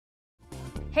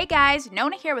Hey guys,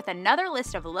 Nona here with another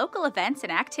list of local events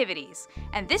and activities.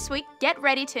 And this week, get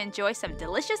ready to enjoy some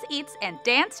delicious eats and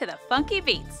dance to the funky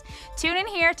beats. Tune in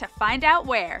here to find out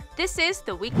where. This is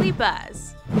the Weekly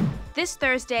Buzz. This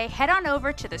Thursday, head on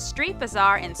over to the Street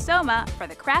Bazaar in Soma for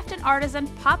the Craft and Artisan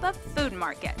Pop-Up Food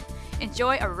Market.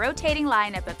 Enjoy a rotating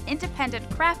lineup of independent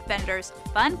craft vendors,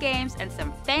 fun games, and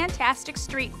some fantastic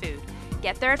street food.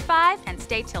 Get there at 5 and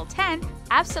stay till 10,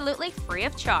 absolutely free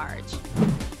of charge.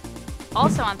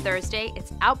 Also on Thursday,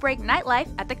 it's Outbreak Nightlife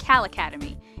at the Cal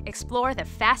Academy. Explore the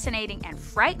fascinating and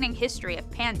frightening history of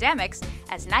pandemics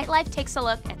as Nightlife takes a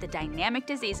look at the dynamic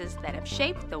diseases that have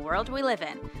shaped the world we live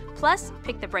in. Plus,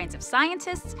 pick the brains of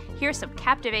scientists, hear some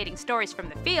captivating stories from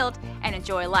the field, and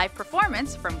enjoy a live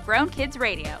performance from Grown Kids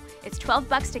Radio. It's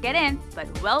 $12 to get in,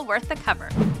 but well worth the cover.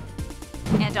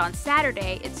 And on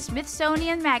Saturday, it's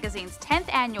Smithsonian Magazine's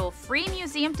 10th annual Free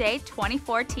Museum Day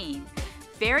 2014.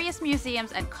 Various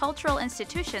museums and cultural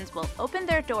institutions will open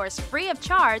their doors free of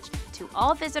charge to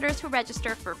all visitors who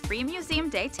register for Free Museum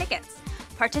Day tickets.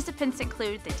 Participants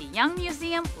include the DeYoung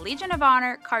Museum, Legion of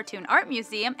Honor, Cartoon Art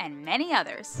Museum, and many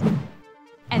others.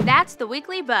 And that's the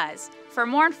Weekly Buzz. For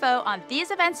more info on these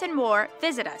events and more,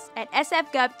 visit us at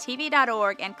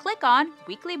SFGovTV.org and click on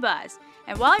Weekly Buzz.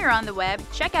 And while you're on the web,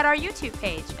 check out our YouTube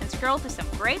page and scroll through some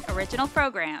great original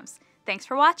programs. Thanks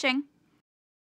for watching.